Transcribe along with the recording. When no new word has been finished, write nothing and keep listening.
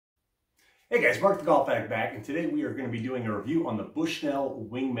Hey guys, Mark the Golf Addict back, and today we are going to be doing a review on the Bushnell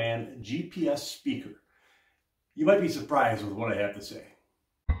Wingman GPS speaker. You might be surprised with what I have to say.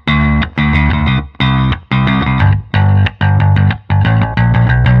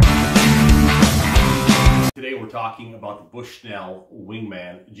 Today we're talking about the Bushnell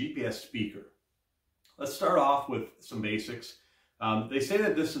Wingman GPS speaker. Let's start off with some basics. They say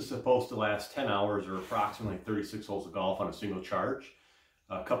that this is supposed to last 10 hours or approximately 36 holes of golf on a single charge.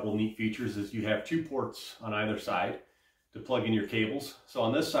 A couple of neat features is you have two ports on either side to plug in your cables. So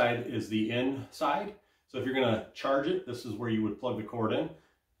on this side is the in side. So if you're going to charge it, this is where you would plug the cord in.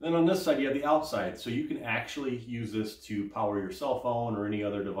 Then on this side you have the outside. So you can actually use this to power your cell phone or any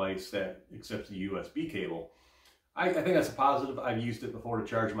other device that accepts a USB cable. I think that's a positive. I've used it before to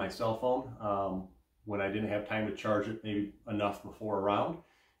charge my cell phone when I didn't have time to charge it, maybe enough before a round.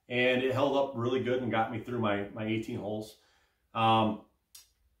 And it held up really good and got me through my 18 holes.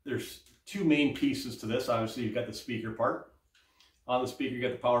 There's two main pieces to this. Obviously, you've got the speaker part. On the speaker, you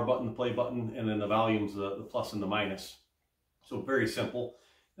got the power button, the play button, and then the volumes, the plus and the minus. So very simple.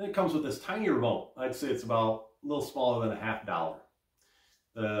 Then it comes with this tiny remote. I'd say it's about a little smaller than $1/2.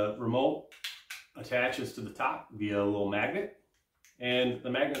 The remote attaches to the top via a little magnet. And the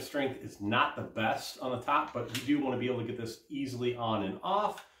magnet strength is not the best on the top, but you do want to be able to get this easily on and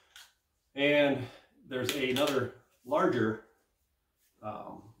off. And there's another larger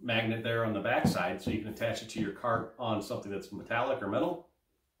magnet there on the back side, so you can attach it to your cart on something that's metallic or metal.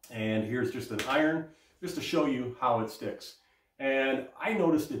 And here's just an iron just to show you how it sticks. And I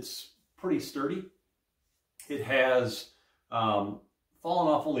noticed it's pretty sturdy. It has fallen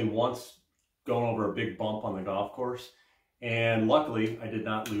off only once going over a big bump on the golf course, and luckily I did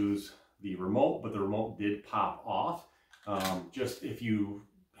not lose the remote, but the remote did pop off. Just if you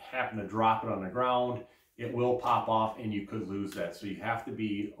happen to drop it on the ground, it will pop off and you could lose that. So you have to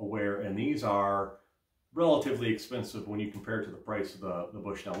be aware, and these are relatively expensive when you compare it to the price of the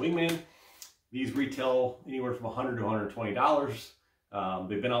Bushnell Wingman. These retail anywhere from $100 to $120.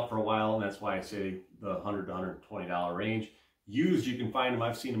 They've been out for a while, and that's why I say the $100 to $120 range. Used, you can find them.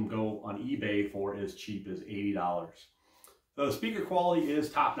 I've seen them go on eBay for as cheap as $80. So the speaker quality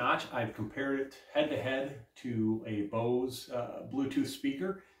is top notch. I've compared it head to head to a Bose Bluetooth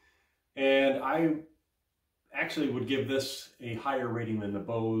speaker, and I actually would give this a higher rating than the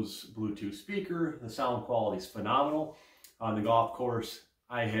Bose Bluetooth speaker. The sound quality is phenomenal. On the golf course,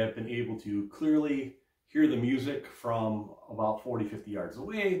 I have been able to clearly hear the music from about 40, 50 yards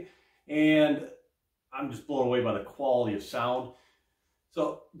away, and I'm just blown away by the quality of sound.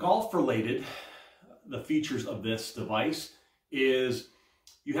 So golf related, the features of this device is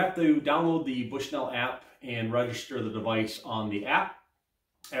you have to download the Bushnell app and register the device on the app.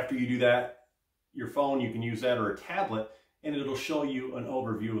 After you do that, your phone, you can use that, or a tablet, and it'll show you an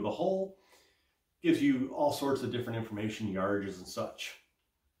overview of the hole. Gives you all sorts of different information, yardages and such.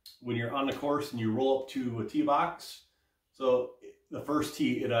 When you're on the course and you roll up to a tee box, so the first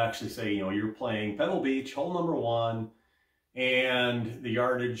tee, it'll actually say, you know, you're playing Pebble Beach, hole number 1, and the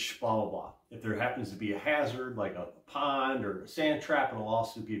yardage, blah, blah, blah. If there happens to be a hazard, like a pond or a sand trap, it'll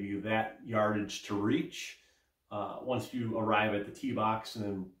also give you that yardage to reach once you arrive at the tee box. And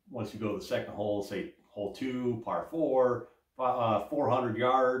then once you go to the second hole, say hole 2, par 4, 400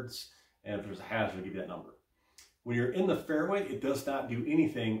 yards, and if there's a hazard, it'll give you that number. When you're in the fairway, it does not do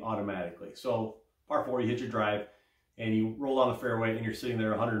anything automatically. So par 4, you hit your drive, and you roll down the fairway, and you're sitting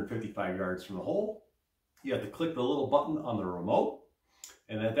there 155 yards from the hole. You have to click the little button on the remote,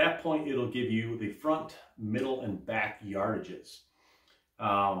 and at that point, it'll give you the front, middle, and back yardages,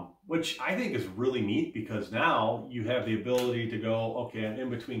 which I think is really neat, because now you have the ability to go, okay, I'm in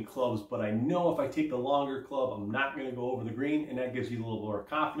between clubs, but I know if I take the longer club, I'm not going to go over the green, and that gives you a little more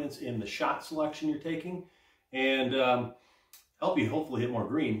confidence in the shot selection you're taking, and help you hopefully hit more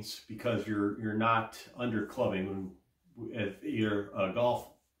greens, because you're not under clubbing. If you're a golf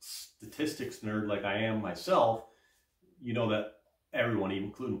statistics nerd like I am myself, you know that everyone, even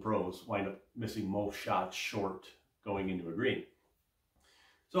including pros, wind up missing most shots short going into a green.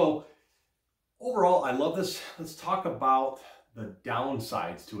 So overall, I love this. Let's talk about the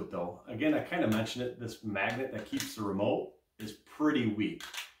downsides to it though. Again, I kind of mentioned it, this magnet that keeps the remote is pretty weak.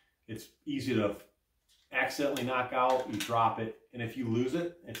 It's easy to accidentally knock out, you drop it, and if you lose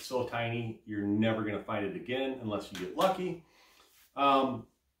it, it's so tiny, you're never going to find it again unless you get lucky.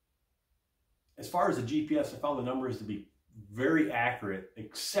 As far as the GPS, I found the numbers to be very accurate,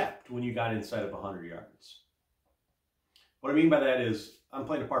 except when you got inside of 100 yards. What I mean by that is, I'm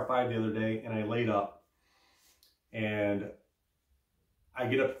playing a par 5 the other day, and I laid up, and I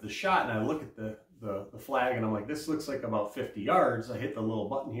get up to the shot, and I look at the the flag and I'm like, this looks like about 50 yards. I hit the little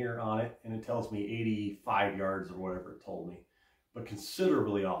button here on it and it tells me 85 yards or whatever it told me, but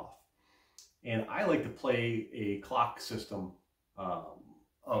considerably off. And I like to play a clock system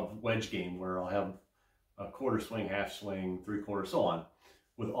of wedge game where I'll have a quarter swing, half swing, 3/4, so on,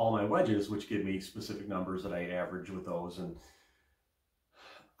 with all my wedges, which give me specific numbers that I average with those. And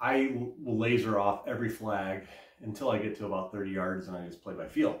I will laser off every flag until I get to about 30 yards and I just play by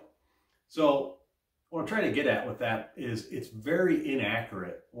feel. So what I'm trying to get at with that is it's very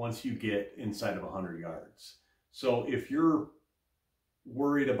inaccurate once you get inside of 100 yards. So if you're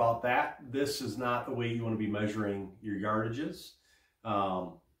worried about that, this is not the way you want to be measuring your yardages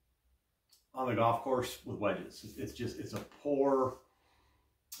on the golf course with wedges. It's a poor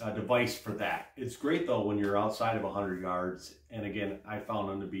device for that. It's great though when you're outside of 100 yards, and again, I found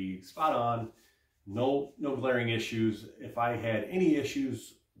them to be spot on. No glaring issues. If I had any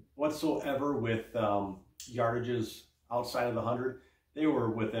issues whatsoever with yardages outside of the 100, they were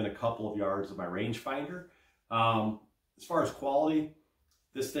within a couple of yards of my rangefinder. As far as quality,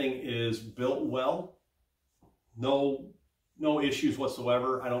 this thing is built well. No issues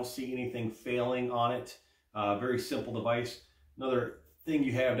whatsoever. I don't see anything failing on it. Very simple device. Another thing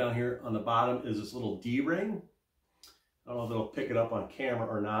you have down here on the bottom is this little D-ring. I don't know if it'll pick it up on camera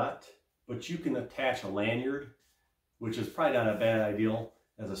or not, but you can attach a lanyard, which is probably not a bad idea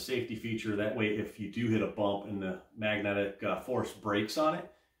as a safety feature. That way, if you do hit a bump and the magnetic force breaks on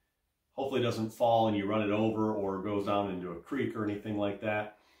it, hopefully it doesn't fall and you run it over or goes down into a creek or anything like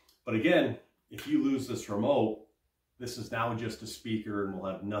that. But again, if you lose this remote, this is now just a speaker and will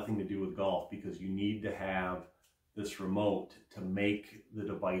have nothing to do with golf, because you need to have this remote to make the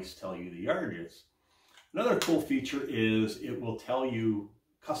device tell you the yardages. Another cool feature is it will tell you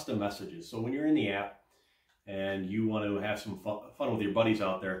custom messages. So when you're in the app and you want to have some fun with your buddies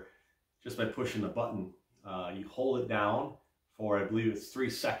out there, just by pushing the button, you hold it down for, I believe it's 3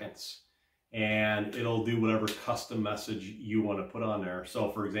 seconds, and it'll do whatever custom message you want to put on there.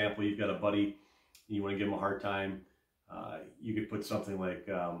 So for example, you've got a buddy, you want to give him a hard time, you could put something like,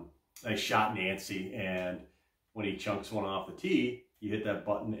 "Nice shot, Nancy," and when he chunks one off the tee, you hit that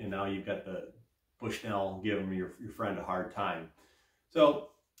button and now you've got the Bushnell giving your friend a hard time. So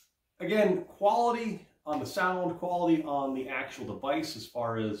again, quality on the sound, quality on the actual device as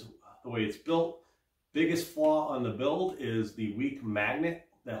far as the way it's built. Biggest flaw on the build is the weak magnet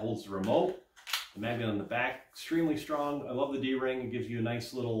that holds the remote. The magnet on the back, extremely strong. I love the D-ring. It gives you a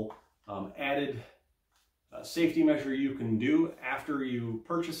nice little added safety measure you can do after you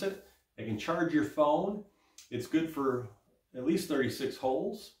purchase it. It can charge your phone. It's good for at least 36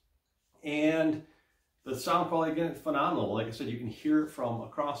 holes. And the sound quality, again, is phenomenal. Like I said, you can hear it from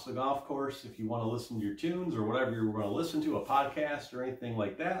across the golf course if you want to listen to your tunes or whatever you're going to listen to, a podcast or anything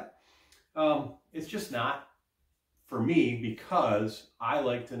like that. It's just not for me, because I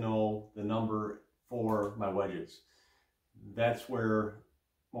like to know the number for my wedges. That's where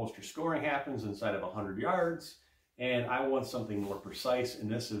most of your scoring happens, inside of 100 yards. And I want something more precise, and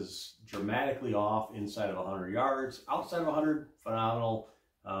this is dramatically off inside of 100 yards. Outside of 100, phenomenal.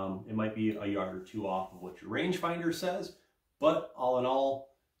 It might be a yard or two off of what your rangefinder says, but all in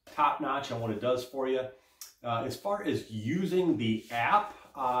all, top notch on what it does for you. As far as using the app,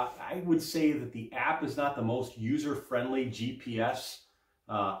 I would say that the app is not the most user-friendly GPS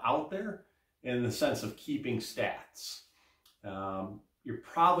out there in the sense of keeping stats. You're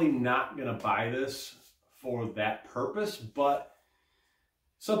probably not going to buy this for that purpose, but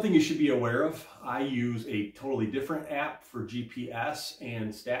something you should be aware of. I use a totally different app for GPS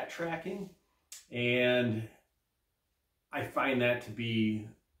and stat tracking, and I find that to be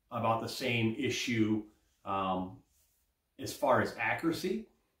about the same issue as far as accuracy.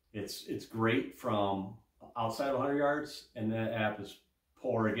 It's great from outside of 100 yards, and that app is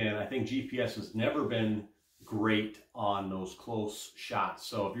poor again. I think GPS has never been great on those close shots.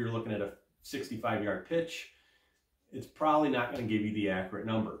 So if you're looking at a 65-yard pitch, it's probably not going to give you the accurate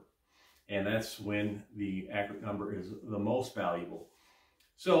number. And that's when the accurate number is the most valuable.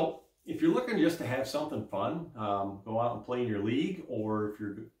 So if you're looking just to have something fun, go out and play in your league, or if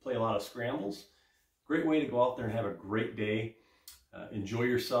you play a lot of scrambles, great way to go out there and have a great day. Enjoy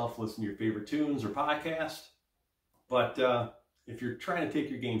yourself, listen to your favorite tunes or podcasts. But if you're trying to take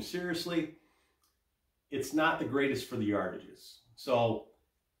your game seriously, it's not the greatest for the yardages. So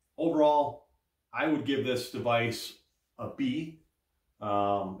overall, I would give this device a B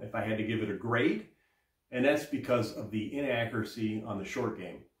if I had to give it a grade, and that's because of the inaccuracy on the short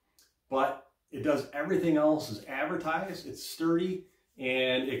game. But it does everything else as advertised. It's sturdy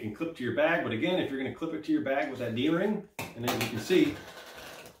and it can clip to your bag. But again, if you're going to clip it to your bag with that D-ring, and as you can see,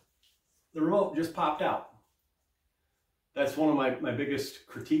 the remote just popped out. That's one of my biggest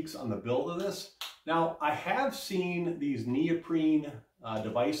critiques on the build of this. Now, I have seen these neoprene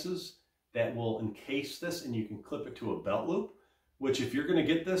devices that will encase this and you can clip it to a belt loop, which if you're going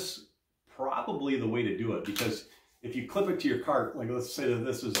to get this, probably the way to do it, because if you clip it to your cart, like let's say that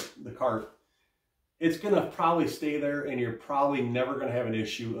this is the cart, it's going to probably stay there and you're probably never going to have an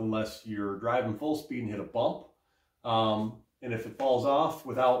issue unless you're driving full speed and hit a bump. And if it falls off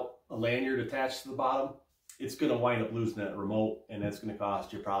without a lanyard attached to the bottom, it's going to wind up losing that remote, and that's going to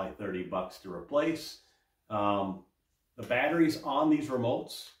cost you probably $30 to replace. The batteries on these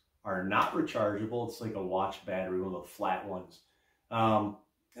remotes are not rechargeable. It's like a watch battery, one of the flat ones.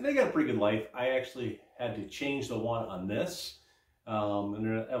 And they got a pretty good life. I actually had to change the one on this. And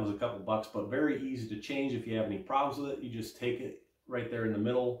that was a couple bucks, but very easy to change. If you have any problems with it, you just take it right there in the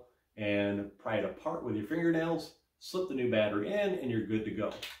middle and pry it apart with your fingernails, slip the new battery in, and you're good to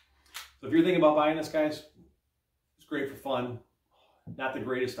go. So if you're thinking about buying this, guys, it's great for fun. Not the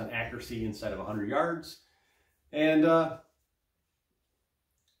greatest on accuracy inside of 100 yards. And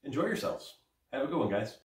enjoy yourselves. Have a good one, guys.